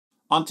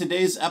On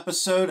today's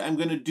episode, I'm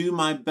going to do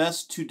my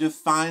best to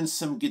define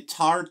some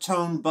guitar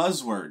tone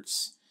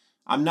buzzwords.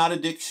 I'm not a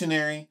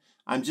dictionary,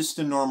 I'm just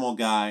a normal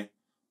guy,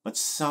 but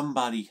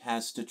somebody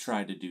has to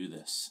try to do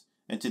this.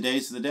 And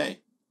today's the day.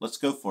 Let's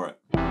go for it.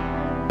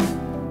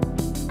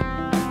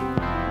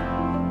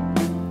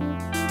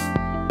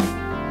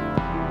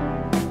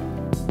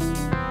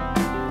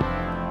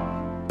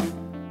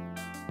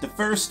 The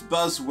first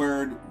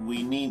buzzword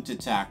we need to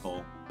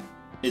tackle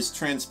is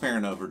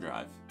transparent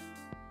overdrive.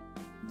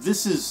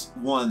 This is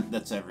one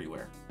that's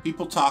everywhere.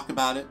 People talk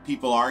about it,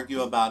 people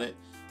argue about it,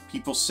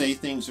 people say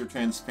things are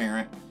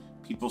transparent,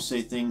 people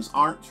say things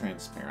aren't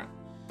transparent.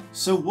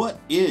 So what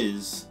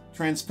is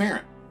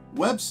transparent?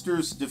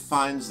 Webster's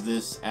defines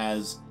this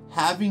as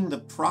having the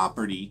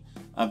property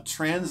of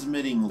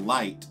transmitting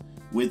light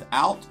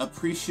without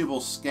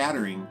appreciable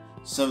scattering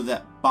so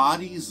that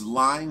bodies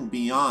lying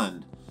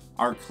beyond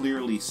are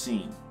clearly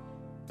seen.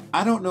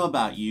 I don't know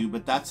about you,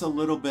 but that's a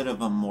little bit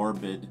of a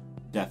morbid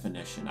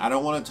definition. I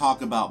don't want to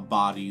talk about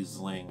bodies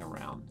laying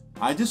around.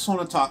 I just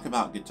want to talk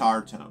about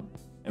guitar tone.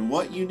 And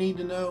what you need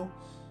to know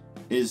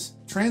is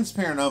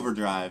transparent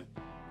overdrive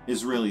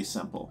is really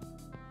simple.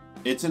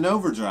 It's an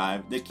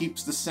overdrive that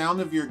keeps the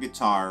sound of your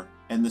guitar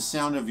and the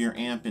sound of your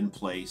amp in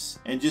place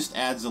and just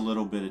adds a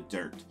little bit of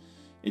dirt.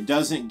 It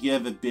doesn't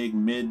give a big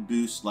mid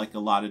boost like a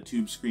lot of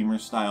Tube Screamer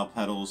style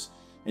pedals.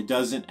 It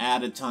doesn't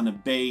add a ton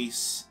of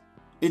bass.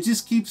 It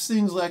just keeps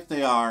things like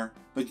they are,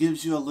 but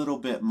gives you a little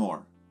bit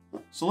more.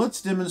 So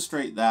let's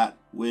demonstrate that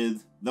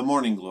with the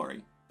Morning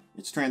Glory.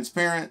 It's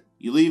transparent,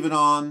 you leave it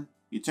on,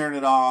 you turn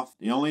it off.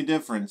 The only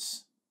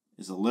difference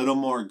is a little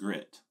more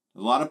grit.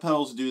 A lot of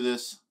pedals do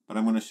this, but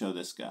I'm going to show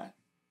this guy.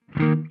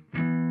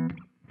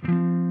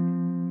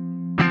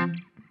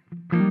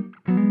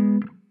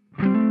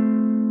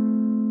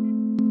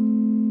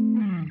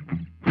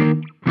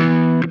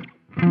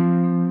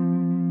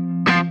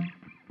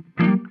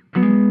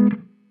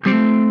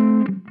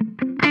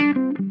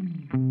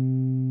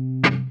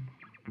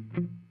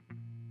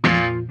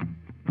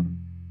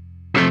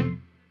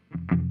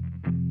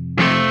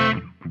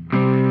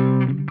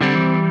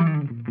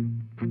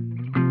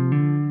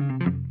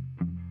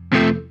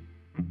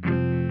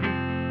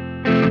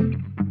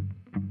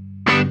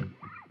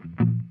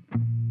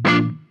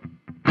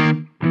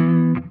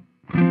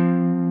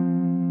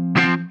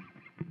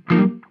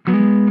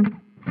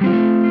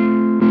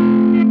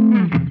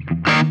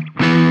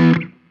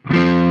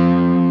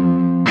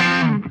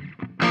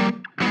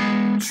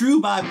 True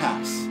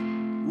bypass.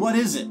 What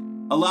is it?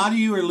 A lot of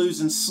you are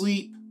losing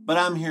sleep, but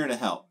I'm here to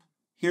help.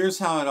 Here's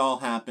how it all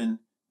happened.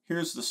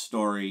 Here's the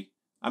story.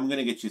 I'm going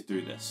to get you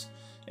through this.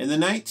 In the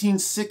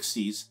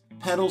 1960s,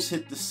 pedals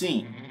hit the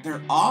scene.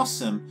 They're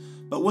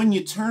awesome, but when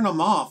you turn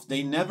them off,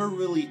 they never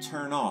really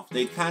turn off.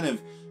 They kind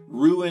of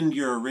ruined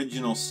your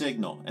original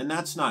signal, and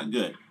that's not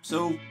good.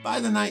 So by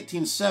the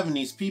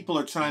 1970s, people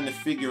are trying to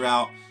figure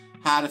out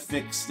how to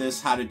fix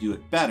this, how to do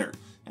it better.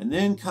 And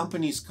then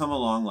companies come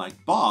along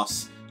like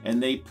Boss,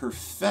 and they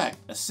perfect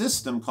a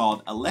system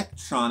called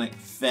electronic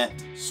FET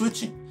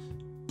switching,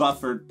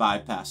 buffered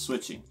bypass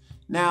switching.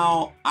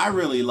 Now, I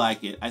really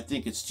like it. I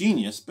think it's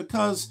genius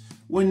because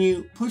when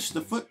you push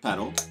the foot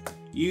pedal,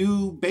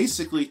 you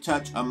basically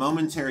touch a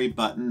momentary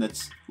button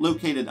that's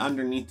located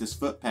underneath this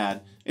foot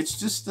pad. It's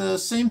just the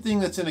same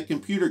thing that's in a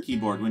computer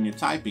keyboard when you're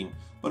typing,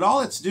 but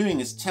all it's doing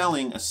is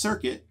telling a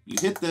circuit, you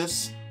hit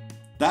this,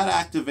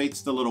 that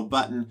activates the little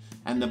button,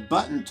 and the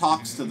button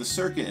talks to the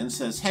circuit and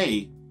says,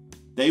 hey,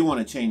 they want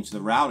to change the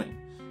routing.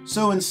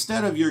 So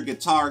instead of your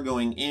guitar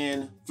going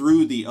in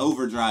through the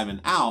overdrive and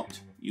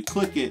out, you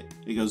click it,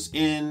 it goes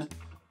in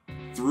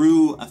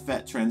through a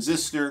FET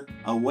transistor,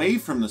 away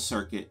from the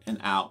circuit and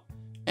out,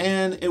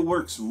 and it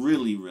works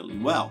really, really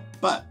well.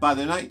 But by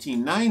the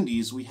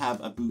 1990s, we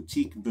have a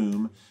boutique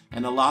boom,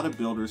 and a lot of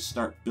builders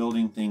start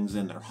building things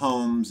in their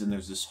homes, and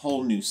there's this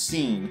whole new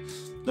scene.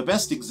 The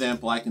best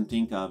example I can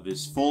think of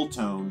is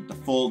Fulltone, the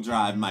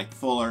Full-Drive Mike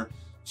Fuller,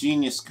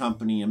 genius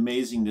company,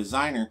 amazing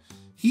designer.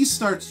 He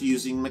starts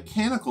using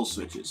mechanical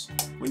switches.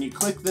 When you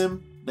click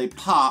them, they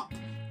pop,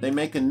 they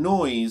make a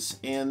noise,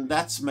 and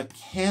that's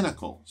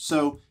mechanical.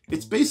 So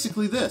it's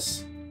basically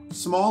this.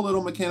 Small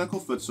little mechanical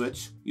foot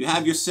switch. You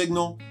have your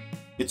signal,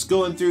 it's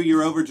going through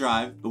your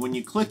overdrive, but when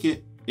you click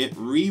it, it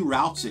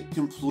reroutes it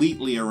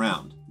completely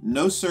around.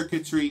 No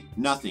circuitry,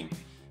 nothing.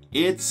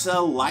 It's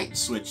a light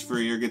switch for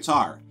your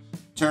guitar.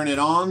 Turn it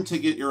on to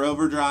get your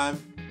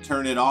overdrive,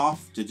 turn it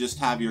off to just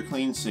have your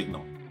clean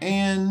signal.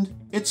 And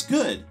it's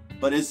good.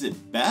 But is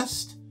it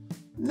best?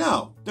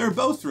 No, they're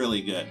both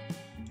really good.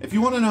 If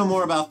you want to know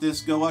more about this,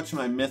 go watch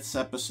my Myths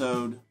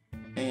episode.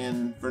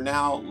 And for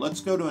now, let's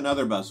go to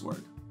another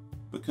buzzword,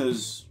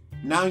 because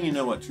now you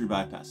know what true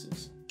bypass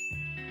is.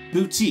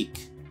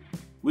 Boutique.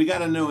 We got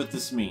to know what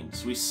this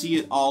means. We see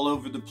it all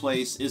over the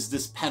place. Is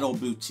this pedal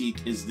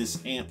boutique? Is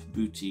this amp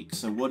boutique?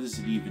 So what does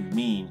it even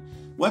mean?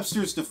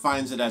 Webster's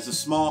defines it as a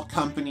small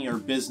company or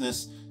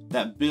business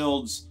that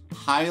builds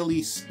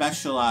highly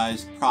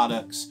specialized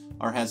products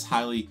or has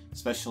highly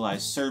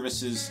specialized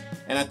services,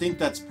 and I think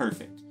that's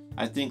perfect.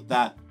 I think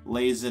that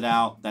lays it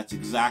out. That's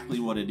exactly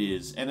what it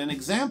is. And an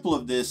example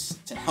of this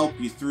to help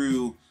you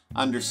through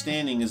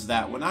understanding is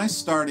that when I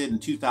started in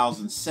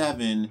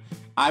 2007,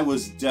 I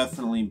was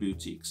definitely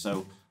boutique.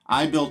 So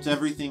I built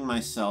everything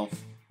myself.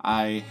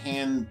 I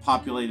hand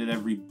populated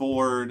every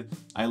board.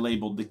 I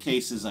labeled the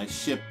cases. I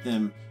shipped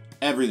them,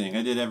 everything.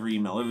 I did every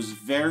email. It was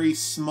very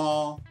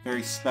small,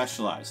 very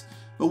specialized.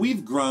 But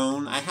we've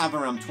grown. I have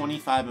around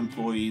 25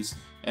 employees,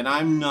 and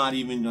I'm not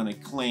even going to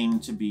claim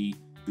to be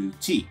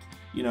boutique.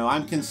 You know,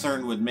 I'm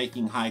concerned with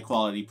making high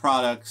quality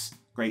products,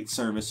 great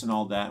service and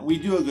all that. We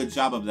do a good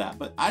job of that,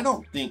 but I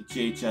don't think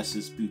JHS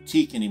is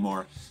boutique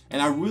anymore.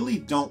 And I really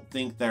don't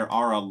think there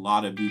are a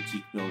lot of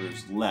boutique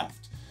builders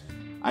left.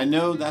 I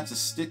know that's a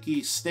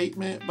sticky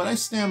statement, but I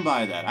stand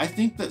by that. I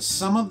think that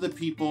some of the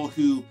people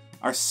who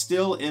are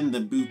still in the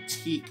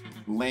boutique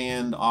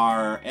land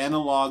are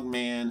Analog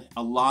Man.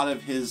 A lot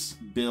of his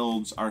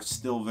builds are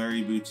still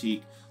very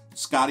boutique.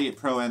 Scotty at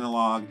Pro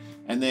Analog.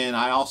 And then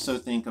I also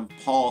think of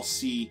Paul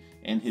C.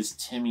 and his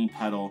Timmy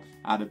pedal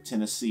out of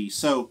Tennessee.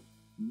 So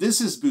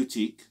this is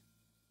boutique.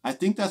 I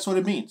think that's what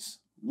it means.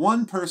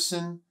 One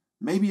person,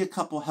 maybe a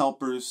couple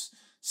helpers,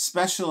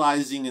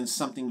 specializing in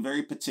something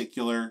very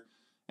particular,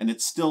 and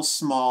it's still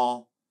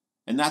small,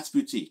 and that's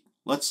boutique.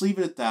 Let's leave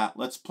it at that.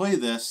 Let's play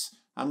this.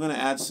 I'm going to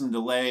add some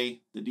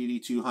delay, the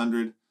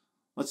DD200.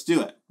 Let's do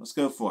it. Let's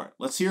go for it.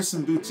 Let's hear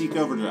some boutique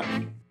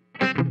overdrive.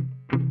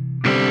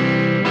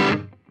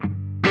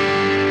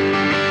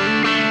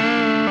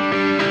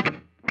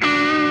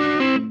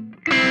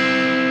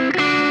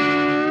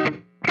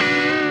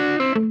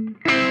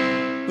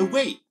 But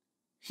wait,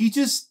 he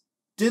just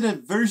did a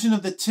version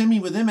of the Timmy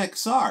with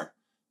MXR.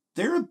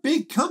 They're a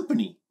big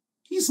company.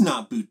 He's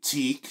not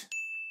boutique.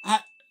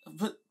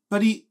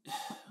 But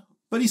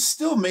he's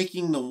still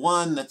making the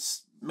one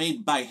that's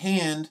made by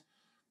hand.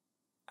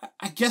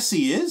 I guess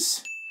he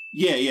is.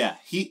 Yeah.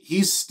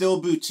 He's still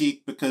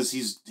boutique because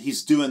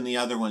he's doing the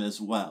other one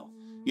as well.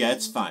 Yeah,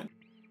 it's fine.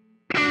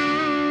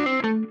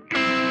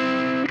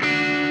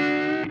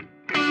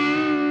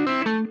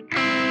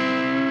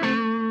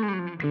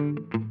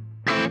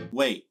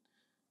 Wait,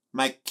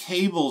 my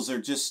cables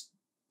are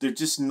they're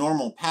just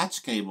normal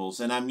patch cables,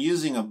 and I'm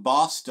using a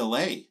Boss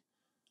delay.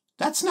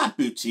 That's not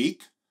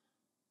boutique.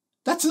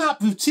 That's not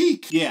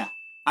boutique. Yeah,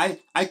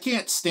 I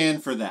can't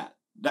stand for that.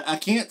 I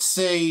can't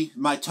say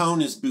my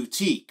tone is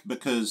boutique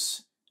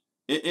because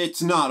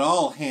it's not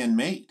all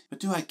handmade. But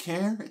do I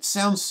care? It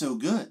sounds so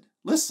good.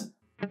 Listen.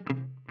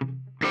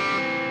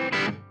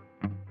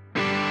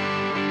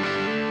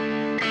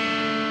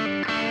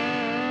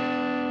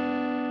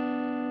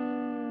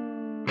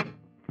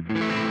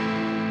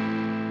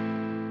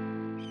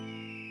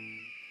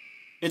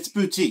 It's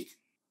boutique.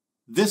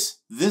 This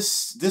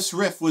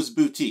riff was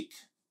boutique.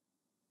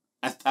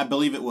 I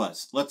believe it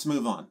was. Let's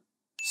move on.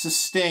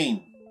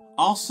 Sustain,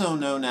 also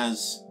known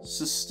as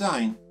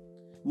sustain.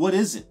 What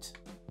is it?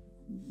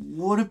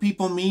 What do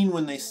people mean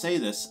when they say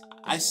this?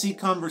 I see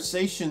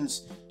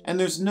conversations and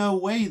there's no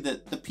way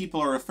that the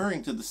people are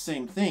referring to the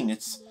same thing.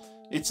 It's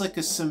like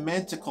a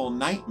semantical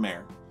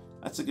nightmare.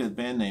 That's a good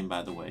band name,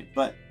 by the way.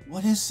 But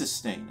what is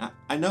sustain?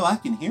 I know I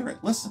can hear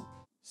it. Listen.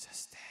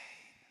 Sustain.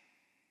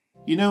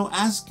 You know,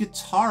 as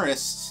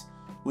guitarists,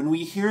 when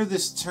we hear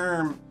this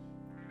term,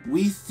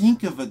 we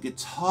think of a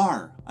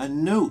guitar, a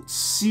note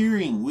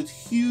searing with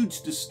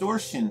huge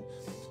distortion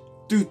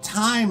through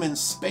time and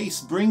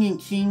space, bringing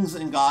kings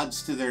and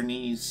gods to their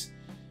knees.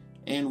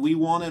 And we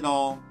want it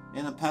all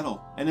in a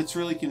pedal. And it's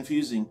really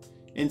confusing.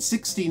 In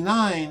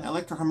 '69,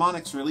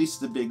 Electro-Harmonix released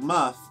the Big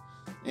Muff.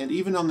 And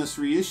even on this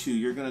reissue,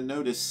 you're going to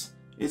notice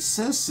it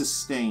says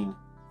sustain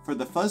for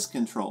the fuzz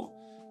control.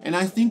 And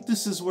I think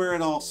this is where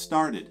it all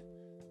started.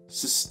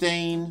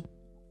 Sustain,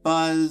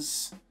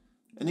 buzz,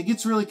 and it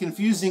gets really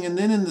confusing. And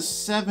then in the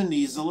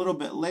 70s, a little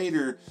bit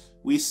later,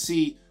 we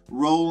see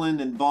Roland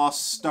and Boss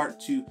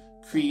start to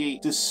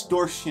create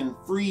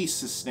distortion-free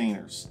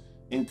sustainers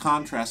in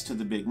contrast to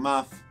the Big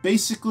Muff.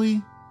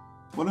 Basically,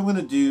 what I'm going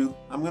to do,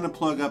 I'm going to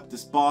plug up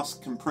this Boss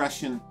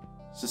compression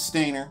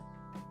sustainer.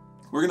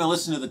 We're going to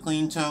listen to the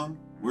clean tone.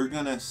 We're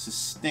going to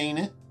sustain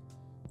it,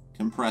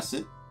 compress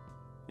it,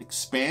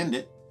 expand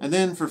it, and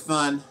then for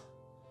fun,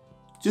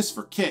 just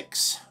for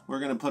kicks, we're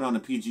going to put on a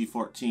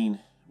PG-14.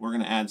 We're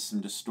going to add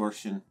some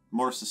distortion,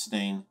 more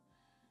sustain,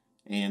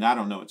 and I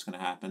don't know what's going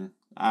to happen.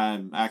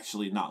 I'm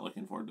actually not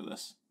looking forward to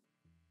this.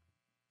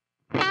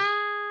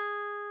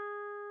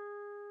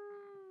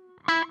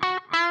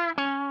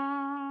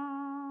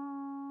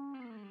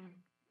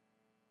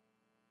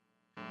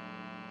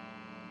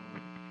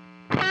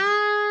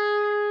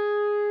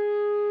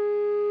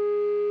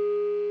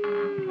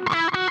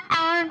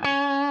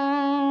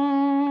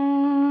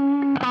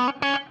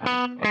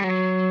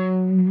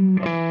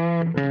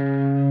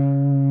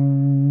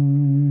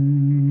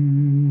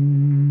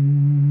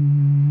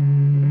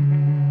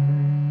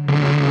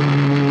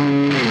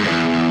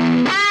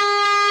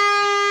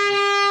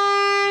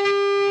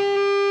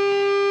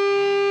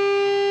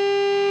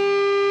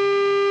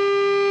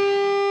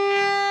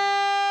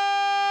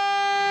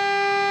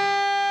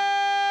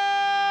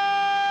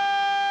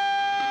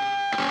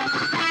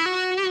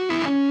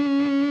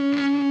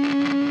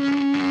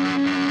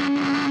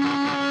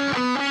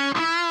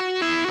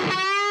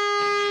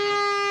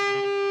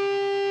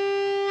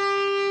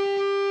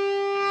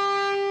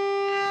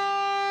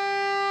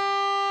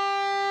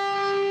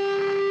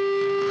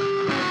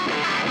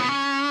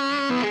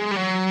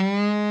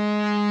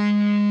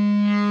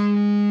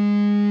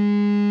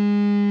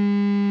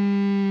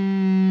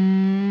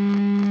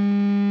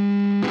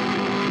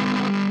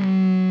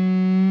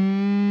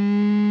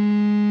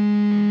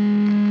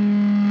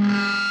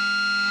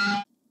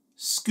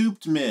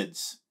 Scooped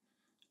mids.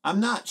 I'm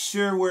not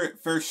sure where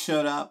it first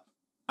showed up.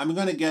 I'm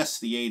going to guess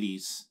the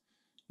 80s.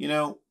 You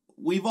know,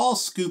 we've all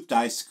scooped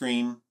ice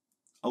cream.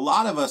 A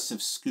lot of us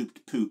have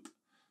scooped poop.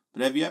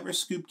 But have you ever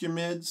scooped your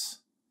mids?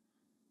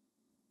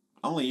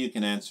 Only you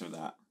can answer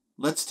that.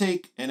 Let's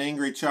take an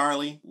Angry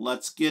Charlie.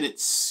 Let's get it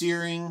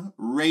searing,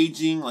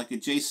 raging like a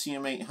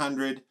JCM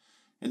 800.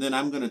 And then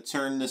I'm going to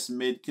turn this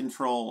mid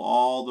control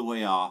all the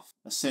way off,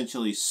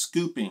 essentially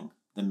scooping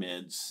the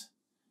mids.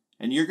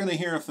 And you're going to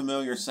hear a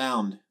familiar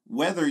sound.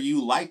 Whether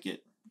you like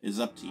it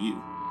is up to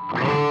you.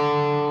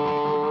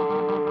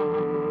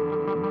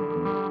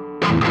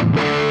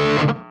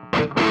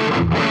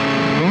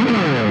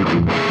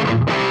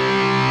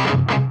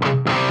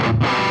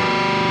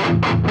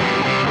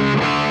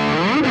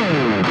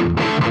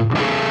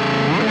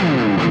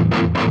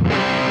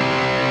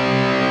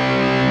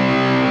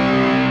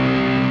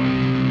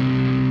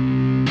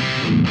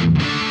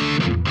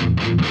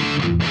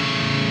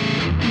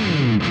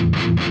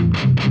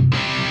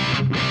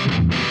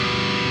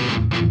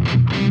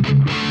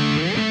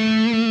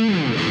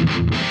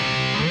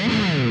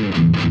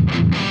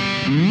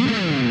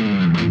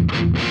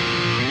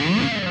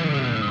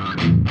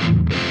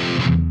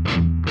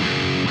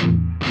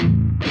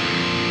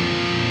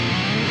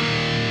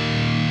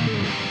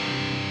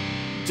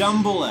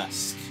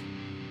 Dumble-esque.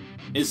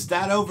 Is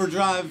that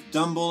Overdrive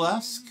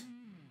Dumble-esque?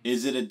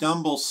 Is it a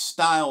Dumble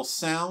style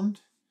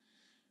sound?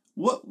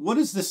 What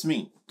does this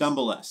mean,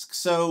 Dumble-esque?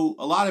 So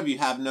a lot of you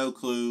have no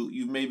clue.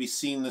 You've maybe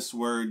seen this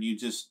word, you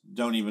just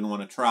don't even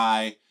want to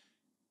try.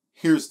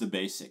 Here's the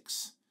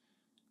basics.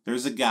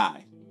 There's a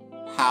guy,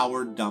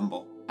 Howard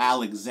Dumble,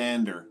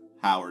 Alexander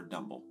Howard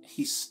Dumble.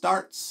 He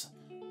starts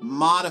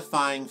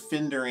modifying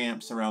Fender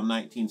amps around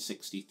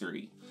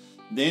 1963.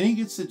 Then he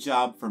gets a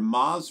job for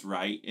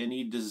Maserati and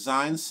he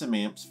designs some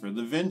amps for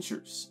the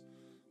Ventures.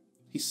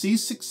 He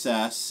sees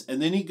success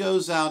and then he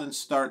goes out and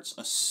starts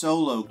a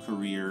solo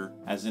career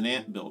as an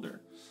amp builder.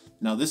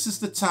 Now this is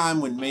the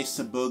time when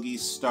Mesa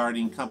Boogie's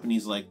starting,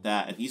 companies like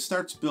that, and he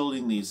starts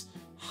building these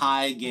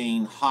high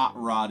gain, hot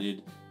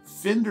rodded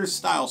Fender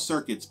style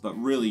circuits, but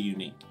really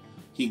unique.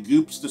 He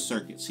goops the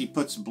circuits. He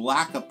puts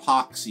black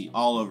epoxy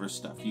all over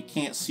stuff. You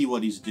can't see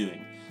what he's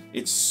doing.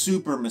 It's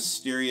super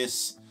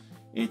mysterious.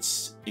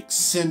 It's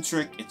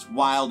eccentric, it's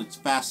wild, it's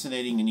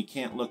fascinating, and you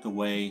can't look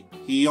away.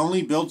 He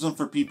only builds them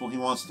for people he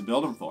wants to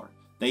build them for.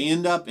 They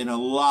end up in a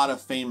lot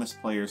of famous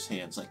players'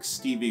 hands, like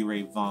Stevie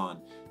Ray Vaughan,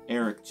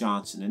 Eric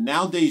Johnson. And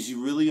nowadays,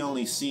 you really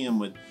only see him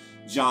with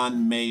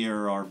John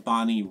Mayer or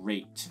Bonnie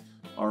Raitt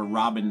or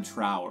Robin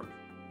Trower.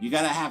 You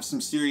gotta have some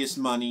serious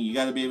money, you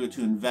gotta be able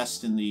to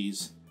invest in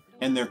these,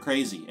 and they're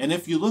crazy. And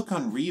if you look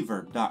on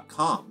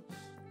Reverb.com,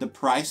 the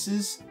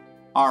prices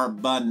are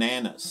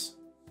bananas.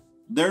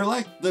 They're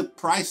like the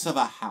price of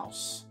a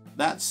house.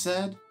 That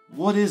said,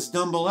 what is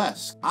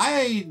Dumble-esque?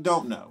 I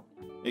don't know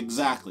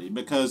exactly,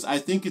 because I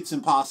think it's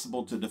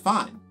impossible to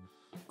define,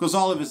 because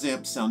all of his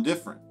amps sound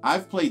different.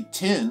 I've played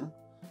 10.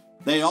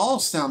 They all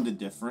sounded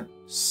different.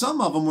 Some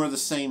of them were the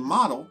same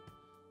model,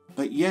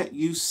 but yet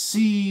you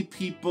see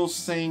people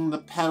saying the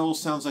pedal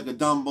sounds like a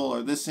Dumble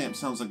or this amp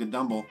sounds like a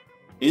Dumble.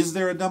 Is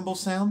there a Dumble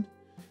sound?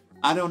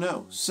 I don't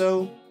know.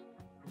 So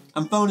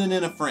I'm phoning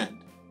in a friend.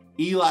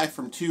 Eli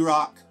from Two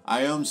Rock.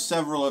 I own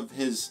several of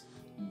his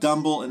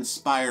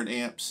Dumble-inspired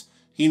amps.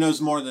 He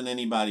knows more than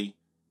anybody.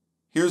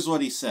 Here's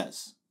what he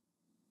says.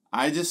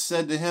 I just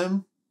said to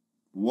him,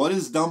 what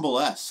is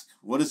Dumble-esque?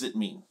 What does it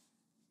mean?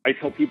 I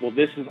tell people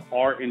this is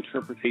our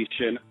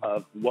interpretation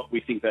of what we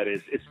think that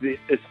is.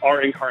 It's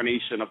our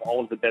incarnation of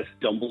all of the best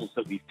Dumbles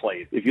that we've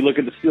played. If you look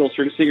at the steel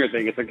string singer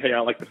thing, it's like, hey, I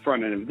like the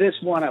front end of this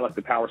one. I like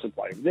the power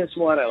supply of this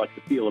one. I like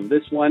the feel of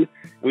this one.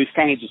 And we've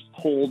kind of just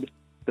pulled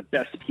the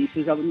best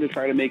pieces of them to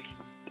try to make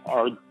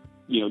our,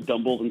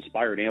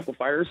 Dumble-inspired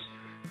amplifiers,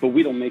 but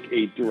we don't make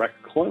a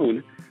direct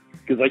clone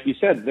because, like you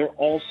said, they're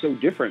all so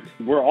different.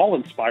 We're all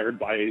inspired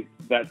by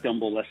that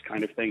Dumble-esque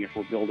kind of thing if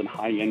we're building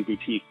high-end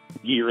boutique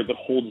gear that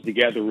holds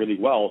together really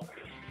well.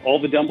 All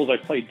the Dumbles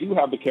I play do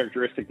have the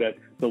characteristic that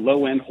the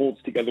low end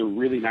holds together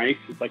really nice.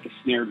 It's like a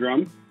snare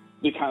drum.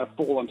 They kind of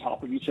fold on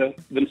top of each of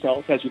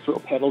themselves as you throw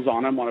pedals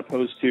on them, on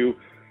opposed to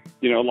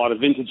a lot of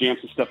vintage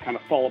amps and stuff kind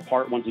of fall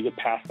apart once you get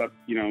past that,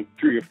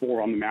 3 or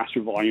 4 on the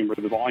master volume or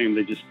the volume.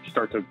 They just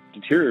start to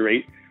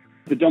deteriorate.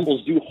 The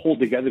Dumbles do hold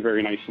together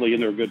very nicely,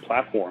 and they're a good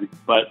platform.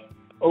 But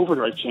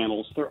overdrive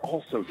channels, they're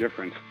all so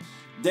different.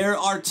 There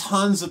are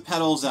tons of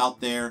pedals out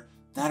there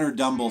that are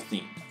Dumble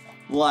themed.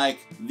 Like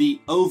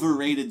the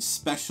Overrated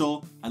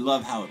Special. I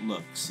love how it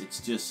looks. It's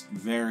just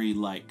very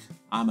like,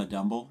 I'm a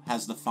Dumble.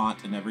 Has the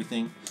font and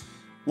everything.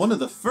 One of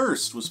the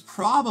first was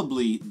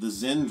probably the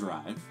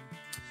Zendrive.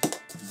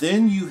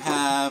 Then you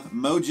have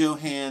Mojo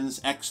Hands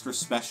Extra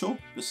Special.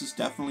 This is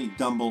definitely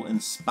Dumble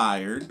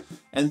inspired.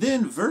 And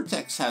then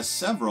Vertex has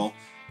several.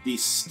 The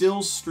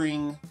Still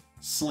String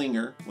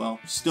Slinger, well,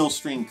 Still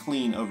String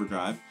Clean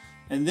Overdrive.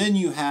 And then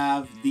you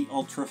have the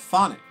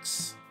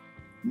Phonix.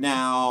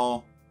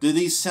 Now, do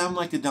these sound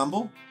like a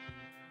Dumble?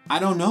 I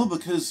don't know,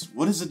 because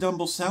what does a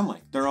Dumble sound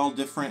like? They're all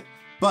different.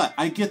 But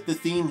I get the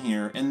theme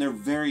here, and they're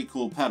very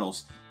cool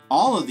pedals.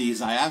 All of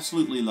these I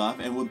absolutely love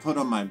and would put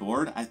on my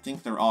board. I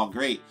think they're all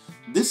great.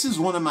 This is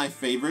one of my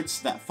favorites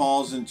that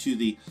falls into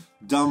the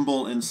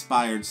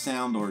Dumble-inspired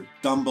sound or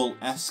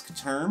Dumble-esque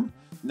term.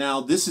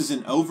 Now, this is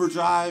an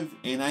overdrive,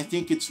 and I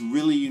think it's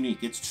really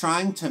unique. It's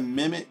trying to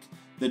mimic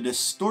the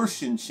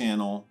distortion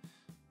channel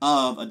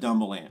of a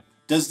Dumble amp.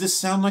 Does this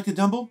sound like a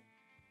Dumble?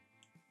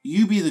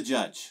 You be the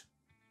judge.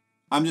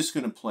 I'm just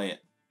going to play it.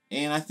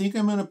 And I think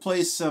I'm going to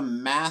play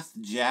some math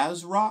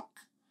jazz rock.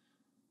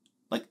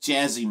 Like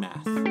jazzy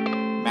math.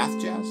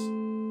 Math jazz?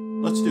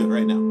 Let's do it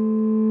right now.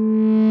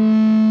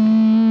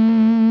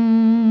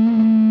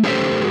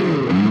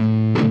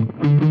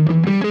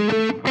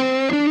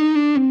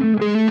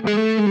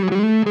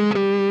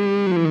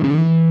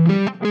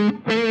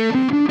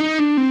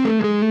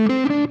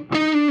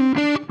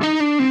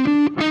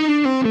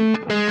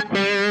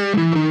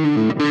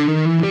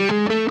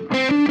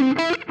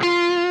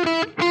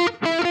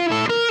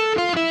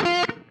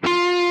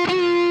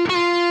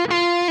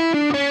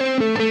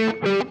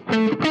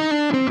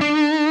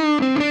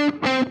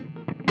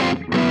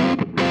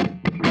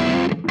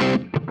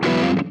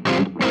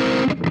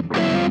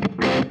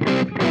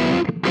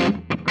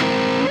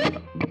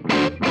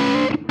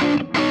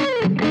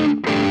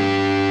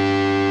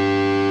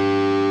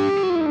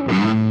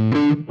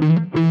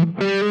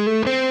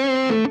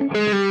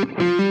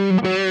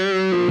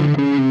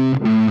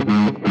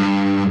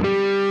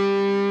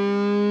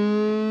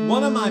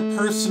 One of my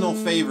personal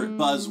favorite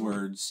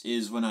buzzwords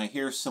is when I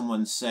hear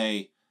someone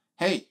say,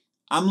 hey,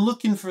 I'm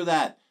looking for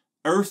that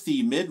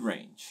earthy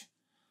mid-range.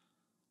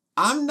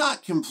 I'm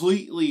not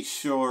completely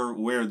sure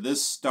where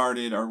this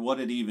started or what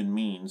it even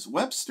means.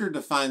 Webster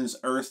defines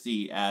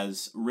earthy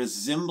as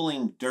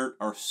resembling dirt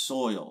or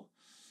soil.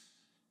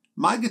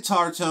 My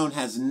guitar tone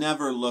has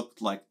never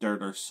looked like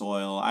dirt or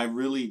soil. I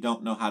really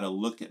don't know how to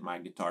look at my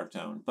guitar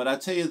tone. But I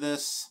tell you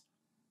this,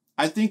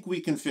 I think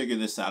we can figure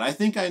this out. I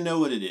think I know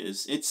what it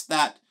is. It's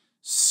that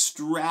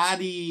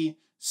stratty,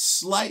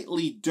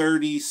 slightly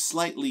dirty,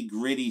 slightly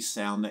gritty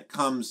sound that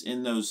comes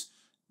in those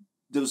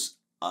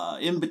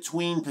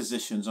in-between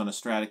positions on a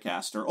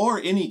Stratocaster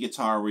or any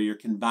guitar where you're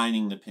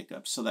combining the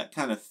pickups. So that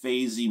kind of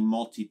phasey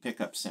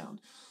multi-pickup sound.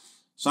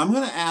 So I'm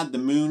going to add the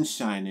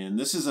Moonshine in.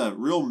 This is a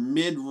real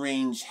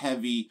mid-range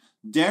heavy,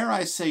 dare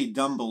I say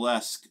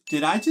Dumble-esque.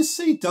 Did I just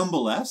say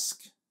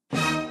Dumble-esque?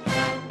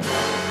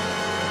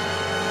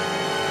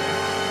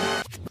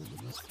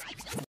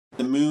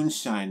 The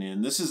Moonshine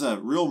in. This is a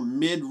real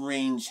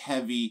mid-range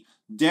heavy,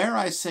 dare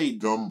I say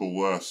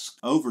Dumble-esque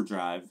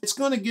overdrive. It's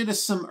going to get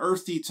us some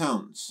earthy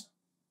tones.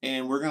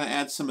 And we're going to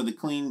add some of the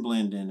clean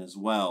blend in as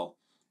well.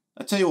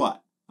 I'll tell you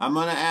what, I'm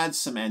going to add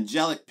some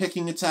angelic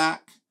picking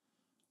attack.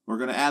 We're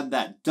going to add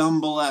that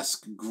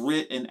Dumble-esque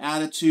grit and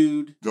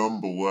attitude.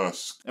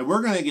 Dumble-esque. And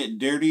we're going to get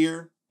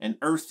dirtier and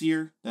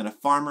earthier than a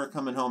farmer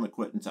coming home at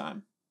quitting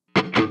time.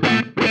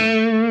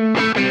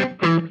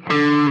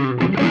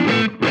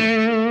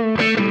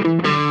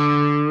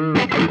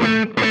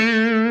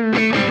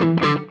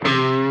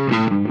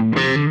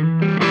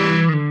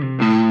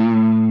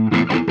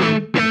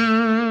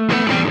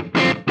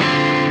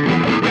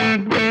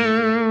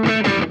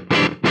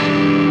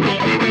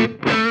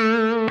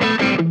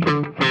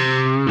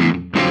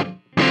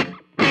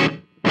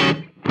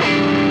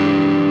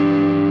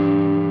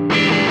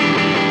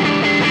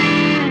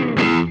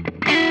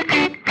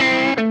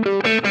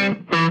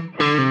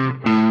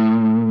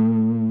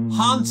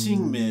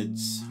 Haunting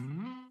mids.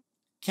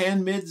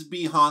 Can mids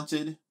be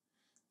haunted?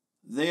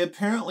 They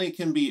apparently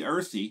can be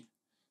earthy.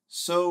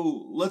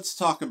 So let's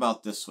talk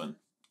about this one.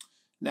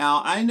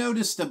 Now, I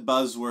noticed a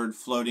buzzword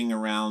floating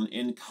around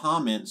in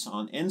comments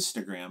on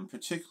Instagram,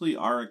 particularly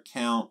our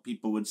account.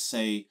 People would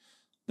say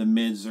the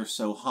mids are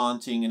so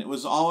haunting, and it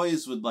was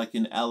always with like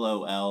an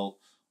LOL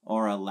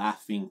or a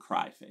laughing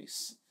cry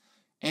face.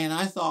 And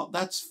I thought,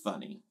 that's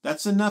funny.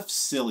 That's enough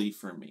silly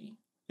for me.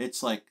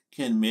 It's like,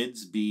 can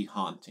mids be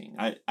haunting?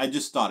 I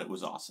just thought it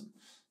was awesome.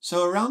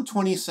 So around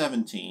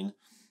 2017,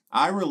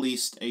 I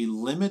released a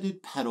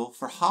limited pedal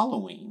for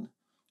Halloween,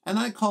 and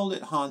I called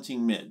it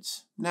Haunting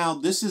Mids. Now,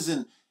 this is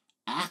an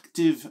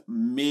active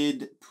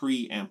mid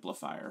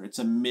preamplifier. It's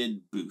a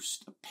mid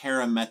boost, a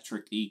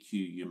parametric EQ,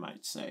 you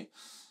might say.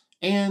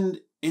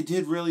 And it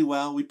did really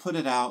well. We put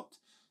it out,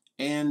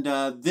 and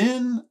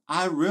then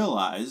I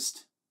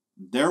realized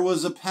there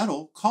was a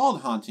pedal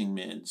called Haunting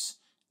Mids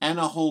and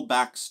a whole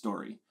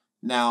backstory.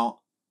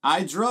 Now,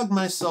 I drug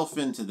myself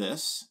into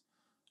this.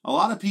 A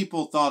lot of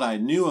people thought I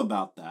knew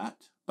about that,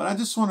 but I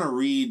just want to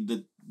read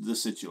the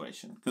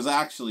situation because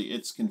actually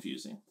it's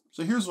confusing.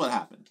 So here's what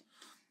happened.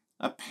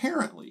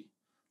 Apparently,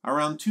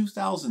 around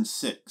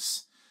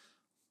 2006,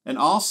 an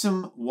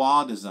awesome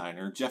wah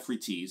designer, Jeffrey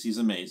Tees, he's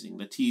amazing,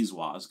 the Tees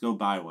wahs, go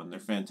buy one, they're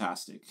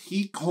fantastic.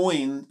 He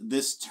coined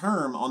this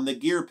term on the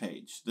gear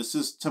page. This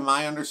is, to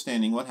my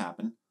understanding, what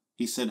happened.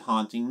 He said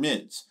haunting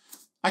mids.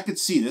 I could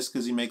see this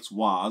because he makes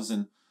wahs,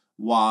 and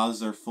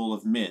wahs are full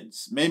of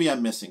mids. Maybe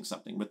I'm missing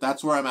something, but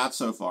that's where I'm at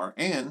so far.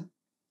 And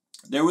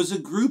there was a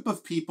group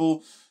of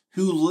people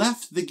who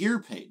left the gear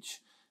page,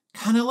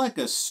 kind of like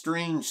a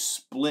strange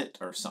split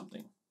or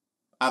something.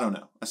 I don't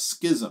know, a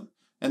schism.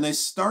 And they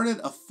started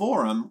a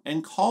forum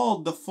and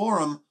called the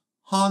forum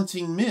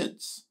Haunting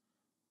Mids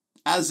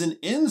as an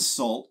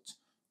insult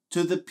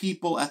to the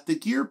people at the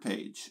gear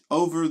page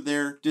over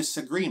their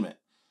disagreement.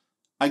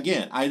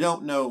 Again, I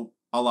don't know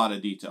a lot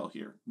of detail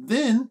here.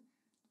 Then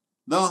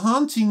the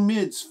Haunting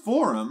Mids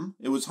forum,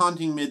 it was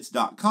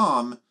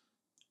hauntingmids.com,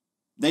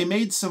 they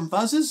made some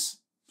fuzzes.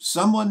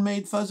 Someone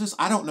made fuzzes.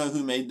 I don't know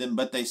who made them,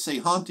 but they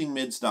say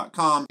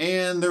hauntingmids.com.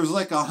 And there's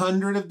like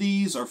 100 of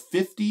these or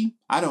 50.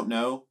 I don't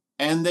know.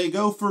 And they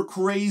go for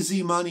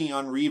crazy money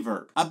on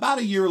Reverb. About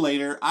a year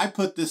later, I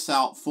put this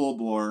out full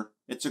bore.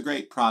 It's a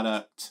great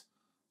product.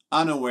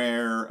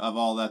 Unaware of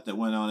all that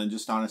went on and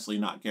just honestly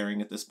not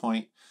caring at this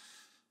point.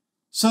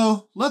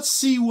 So let's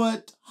see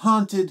what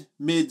haunted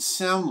mids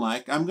sound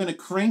like. I'm going to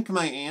crank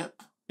my amp.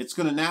 It's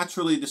going to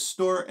naturally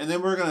distort, and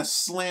then we're going to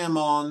slam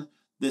on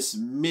this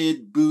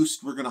mid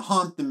boost. We're going to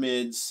haunt the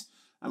mids.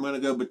 I'm going to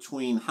go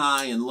between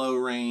high and low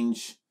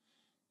range,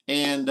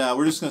 and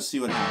we're just going to see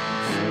what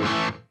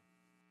happens.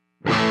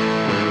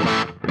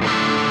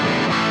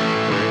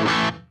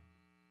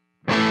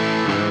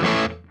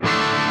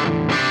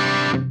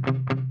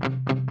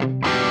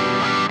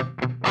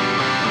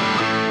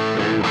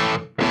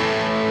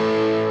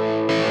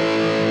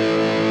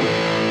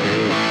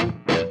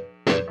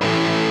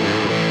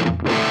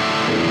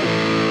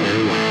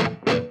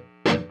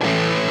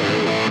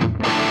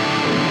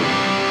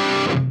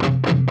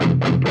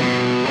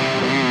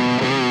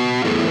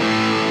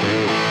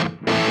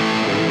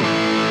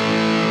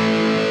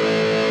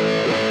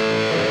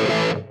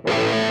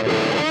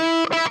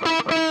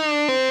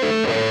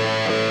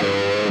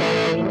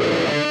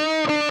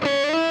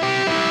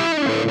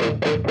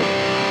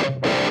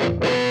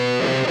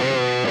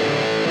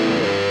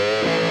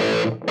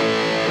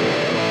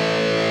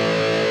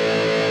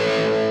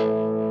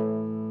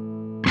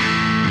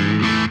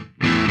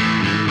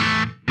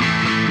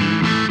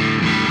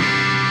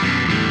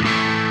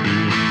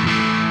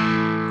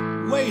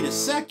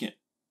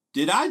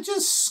 Did I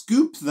just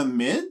scoop the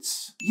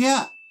mids?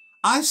 Yeah,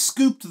 I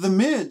scooped the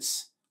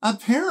mids.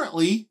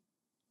 Apparently,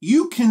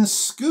 you can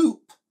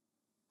scoop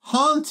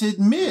haunted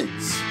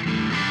mids.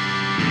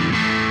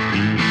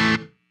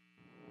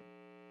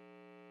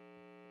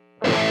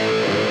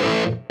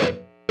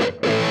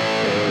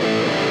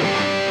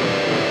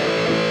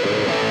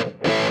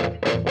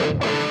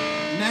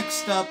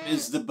 Next up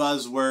is the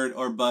buzzword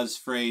or buzz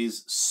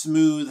phrase,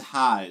 smooth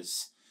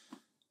highs.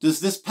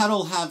 Does this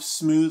pedal have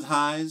smooth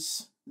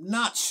highs?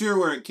 Not sure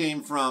where it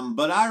came from,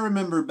 but I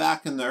remember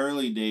back in the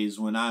early days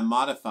when I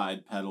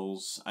modified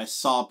pedals, I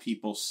saw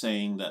people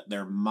saying that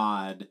their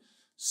mod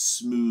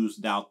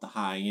smoothed out the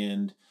high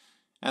end.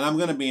 And I'm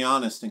going to be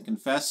honest and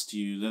confess to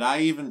you that I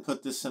even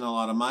put this in a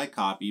lot of my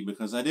copy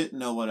because I didn't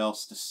know what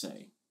else to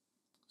say.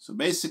 So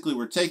basically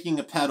we're taking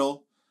a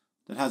pedal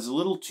that has a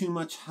little too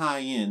much high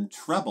end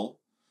treble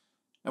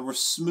and we're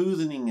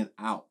smoothing it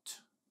out.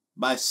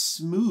 By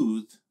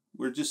smooth,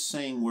 we're just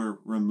saying we're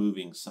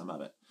removing some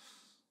of it.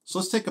 So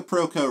let's take a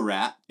ProCo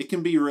RAT. It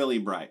can be really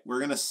bright. We're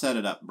going to set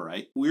it up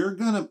bright. We're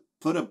going to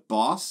put a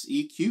Boss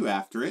EQ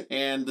after it.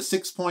 And the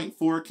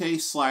 6.4K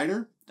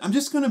slider, I'm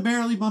just going to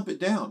barely bump it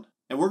down.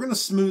 And we're going to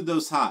smooth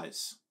those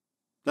highs.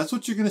 That's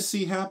what you're going to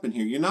see happen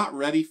here. You're not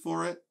ready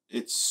for it.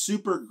 It's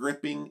super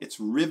gripping. It's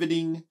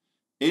riveting.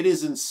 It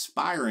is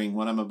inspiring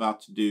what I'm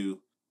about to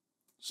do.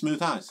 Smooth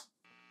highs.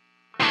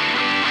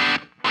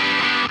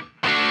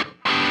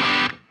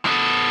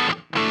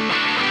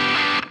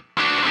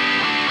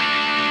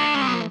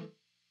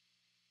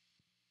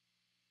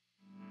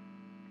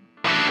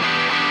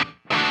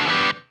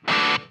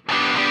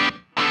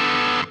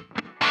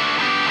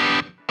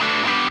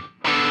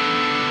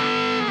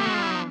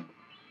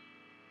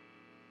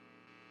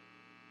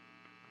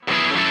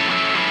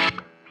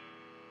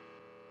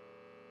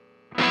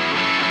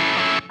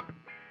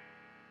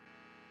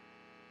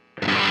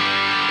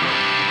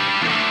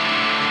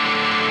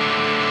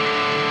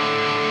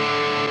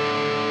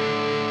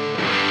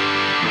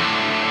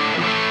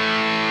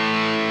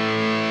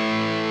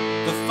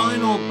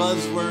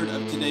 Buzzword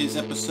of today's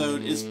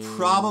episode is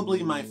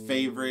probably my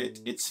favorite.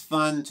 It's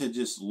fun to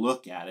just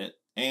look at it,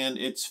 and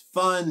it's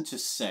fun to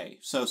say.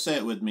 So say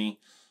it with me.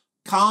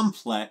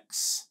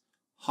 Complex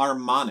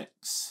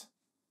harmonics.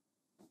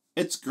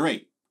 It's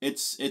great.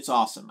 It's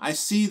awesome. I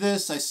see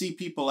this. I see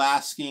people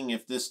asking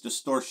if this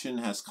distortion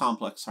has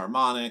complex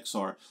harmonics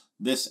or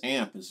this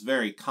amp is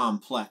very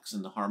complex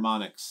in the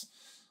harmonics.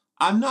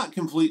 I'm not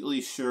completely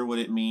sure what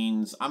it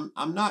means.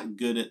 I'm not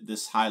good at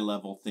this high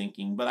level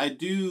thinking, but I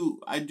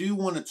do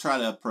want to try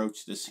to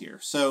approach this here.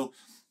 So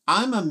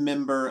I'm a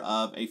member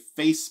of a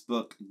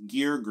Facebook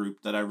gear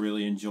group that I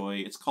really enjoy.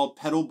 It's called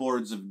Pedal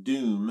Boards of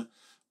Doom.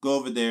 Go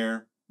over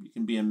there. You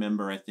can be a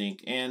member, I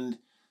think. And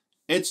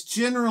it's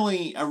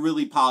generally a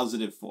really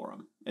positive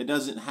forum. It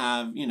doesn't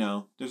have,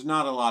 there's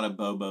not a lot of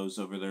bobos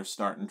over there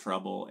starting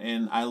trouble.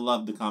 And I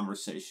love the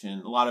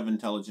conversation. A lot of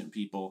intelligent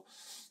people.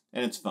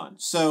 And it's fun.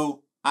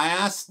 So I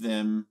asked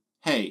them,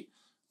 hey,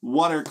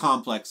 what are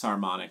complex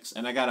harmonics?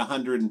 And I got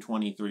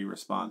 123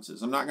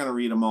 responses. I'm not going to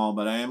read them all,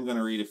 but I am going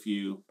to read a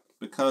few.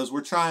 because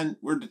we're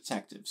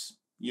detectives,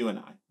 you and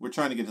I. We're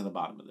trying to get to the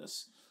bottom of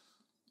this.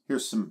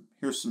 Here's some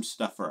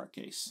stuff for our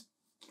case.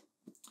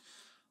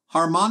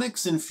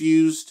 Harmonics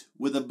infused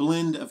with a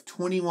blend of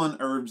 21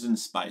 herbs and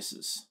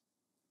spices.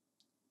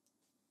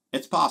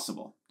 It's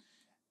possible.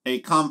 A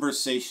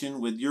conversation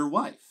with your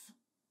wife.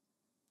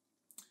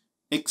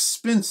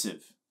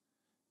 Expensive.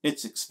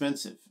 It's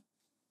expensive.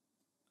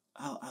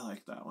 I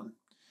like that one.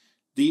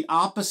 The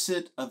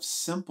opposite of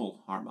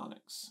simple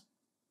harmonics.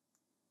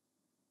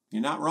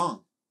 You're not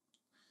wrong.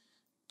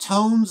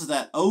 Tones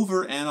that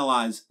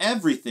overanalyze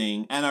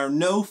everything and are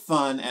no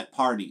fun at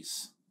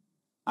parties.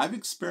 I've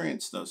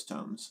experienced those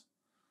tones.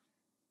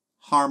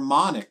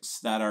 Harmonics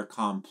that are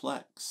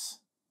complex.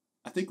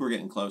 I think we're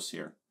getting close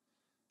here.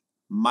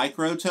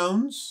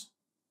 Microtones.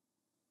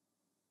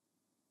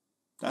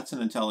 That's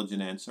an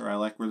intelligent answer. I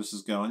like where this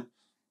is going.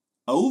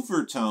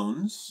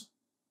 Overtones.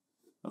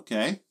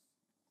 Okay.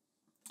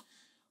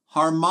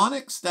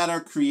 Harmonics that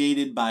are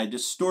created by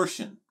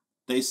distortion.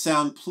 They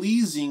sound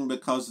pleasing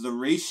because the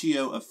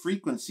ratio of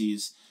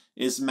frequencies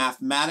is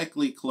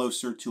mathematically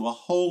closer to a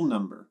whole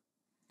number.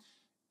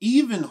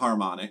 Even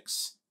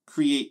harmonics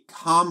create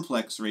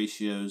complex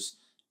ratios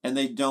and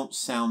they don't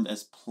sound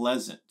as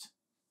pleasant.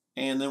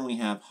 And then we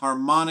have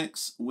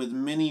harmonics with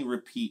many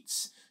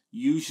repeats,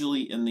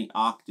 usually in the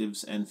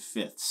octaves and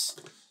fifths.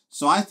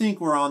 So I think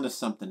we're on to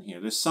something here.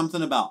 There's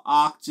something about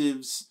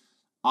octaves,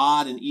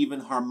 odd and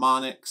even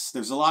harmonics.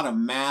 There's a lot of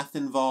math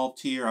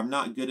involved here. I'm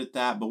not good at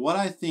that, but what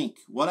I think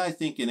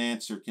an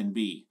answer can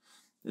be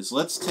is,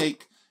 let's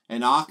take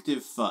an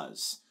octave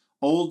fuzz.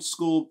 Old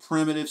school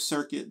primitive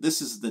circuit.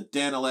 This is the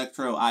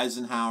Danelectro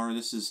Eisenhower.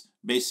 This is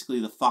basically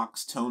the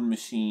Fox tone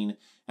machine.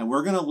 And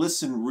we're going to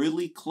listen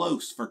really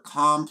close for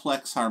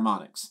complex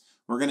harmonics.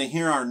 We're going to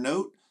hear our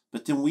note,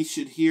 but then we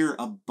should hear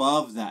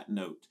above that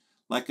note,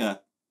 like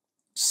a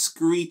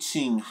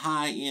screeching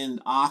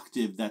high-end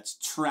octave that's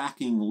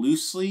tracking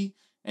loosely,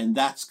 and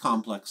that's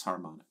complex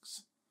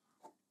harmonics.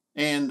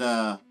 And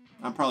I'm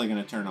probably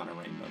going to turn on a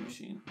rainbow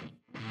machine.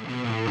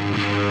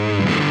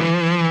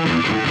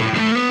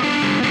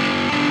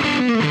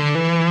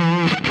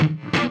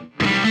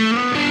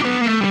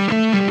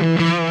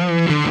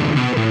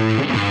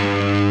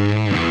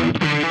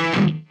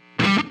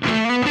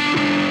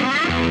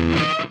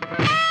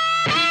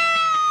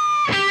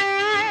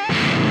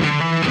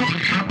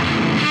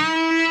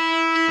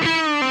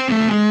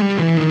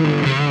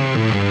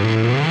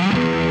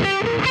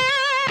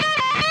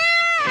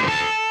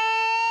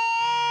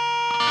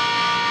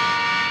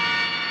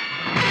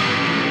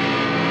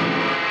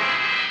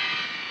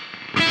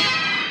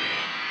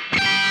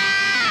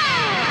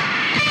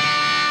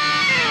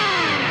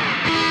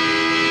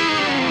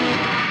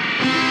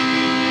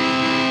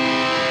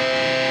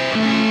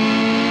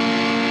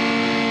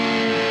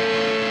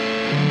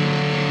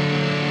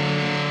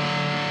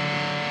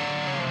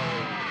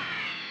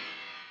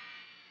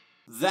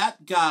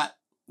 That got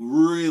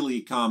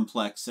really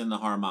complex in the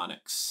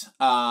harmonics.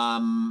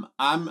 I'm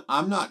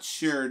not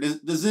sure.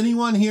 Does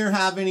anyone here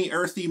have any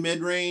earthy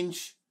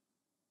mid-range?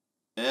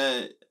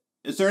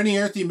 Is there any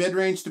earthy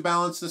mid-range to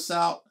balance this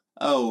out?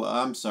 Oh,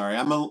 I'm sorry.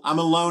 I'm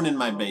alone in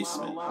my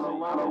basement.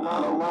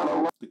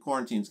 The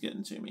quarantine's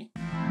getting to me.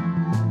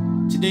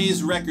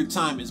 Today's record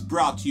time is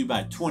brought to you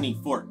by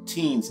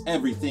 2014's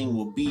Everything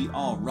Will Be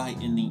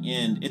Alright in the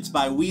End. It's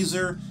by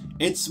Weezer.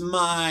 It's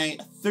my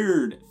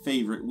third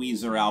favorite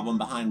Weezer album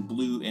behind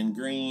Blue and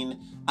Green.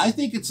 I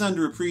think it's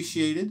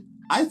underappreciated.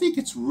 I think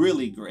it's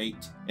really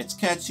great. It's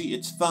catchy,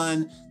 it's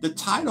fun. The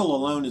title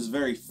alone is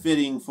very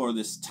fitting for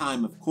this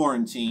time of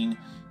quarantine,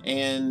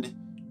 and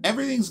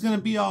everything's gonna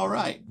be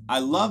alright. I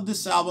love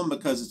this album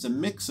because it's a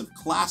mix of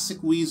classic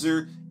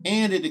Weezer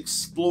and it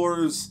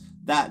explores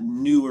that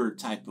newer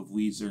type of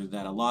Weezer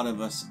that a lot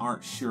of us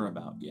aren't sure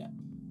about yet.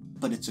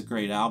 But it's a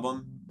great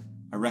album.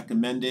 I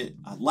recommend it.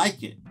 I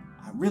like it.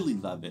 I really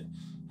love it.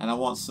 And I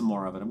want some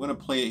more of it. I'm going to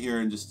play it here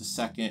in just a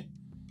second.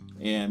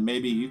 And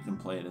maybe you can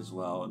play it as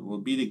well. And we'll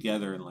be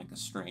together in like a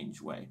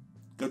strange way.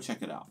 Go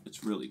check it out.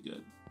 It's really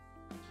good.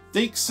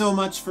 Thanks so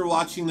much for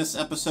watching this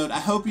episode. I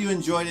hope you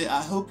enjoyed it.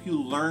 I hope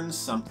you learned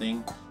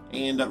something.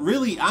 And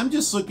really, I'm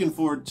just looking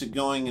forward to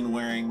going and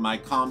wearing my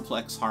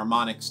Complex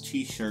Harmonics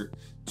t-shirt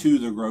to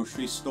the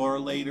grocery store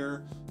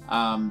later.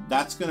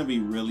 That's going to be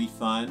really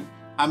fun.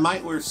 I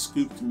might wear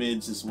scooped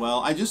mids as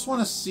well. I just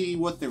want to see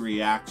what the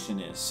reaction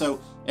is.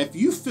 So if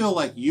you feel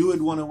like you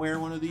would want to wear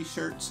one of these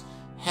shirts,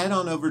 head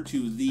on over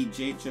to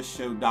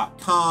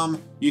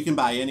thejhsshow.com. You can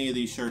buy any of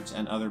these shirts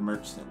and other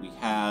merch that we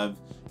have.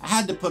 I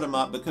had to put them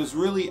up because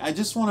really I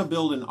just want to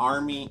build an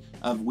army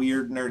of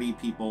weird, nerdy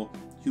people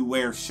who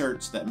wear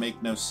shirts that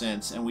make no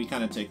sense, and we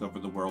kind of take over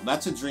the world.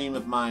 That's a dream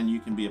of mine. You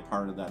can be a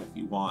part of that if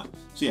you want.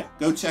 So yeah,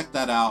 go check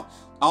that out.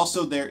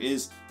 Also, there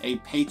is a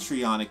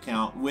Patreon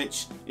account,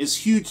 which is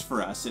huge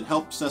for us. It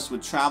helps us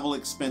with travel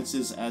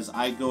expenses as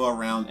I go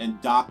around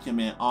and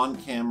document on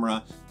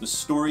camera the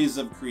stories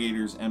of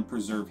creators and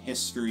preserve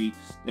history.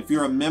 If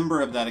you're a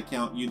member of that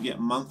account, you get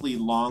monthly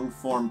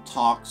long-form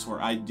talks where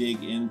I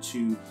dig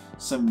into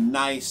some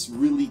nice,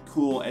 really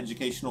cool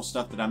educational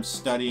stuff that I'm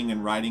studying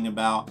and writing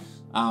about.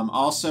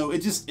 Also,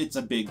 it's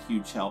a big,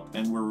 huge help,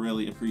 and we're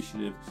really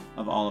appreciative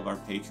of all of our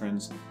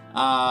patrons.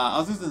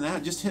 Other than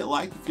that, just hit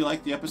like if you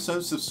like the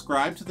episode,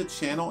 subscribe to the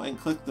channel, and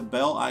click the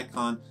bell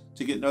icon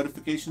to get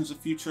notifications of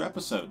future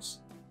episodes.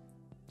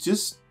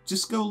 Just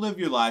go live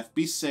your life,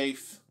 be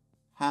safe,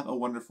 have a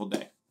wonderful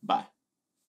day. Bye.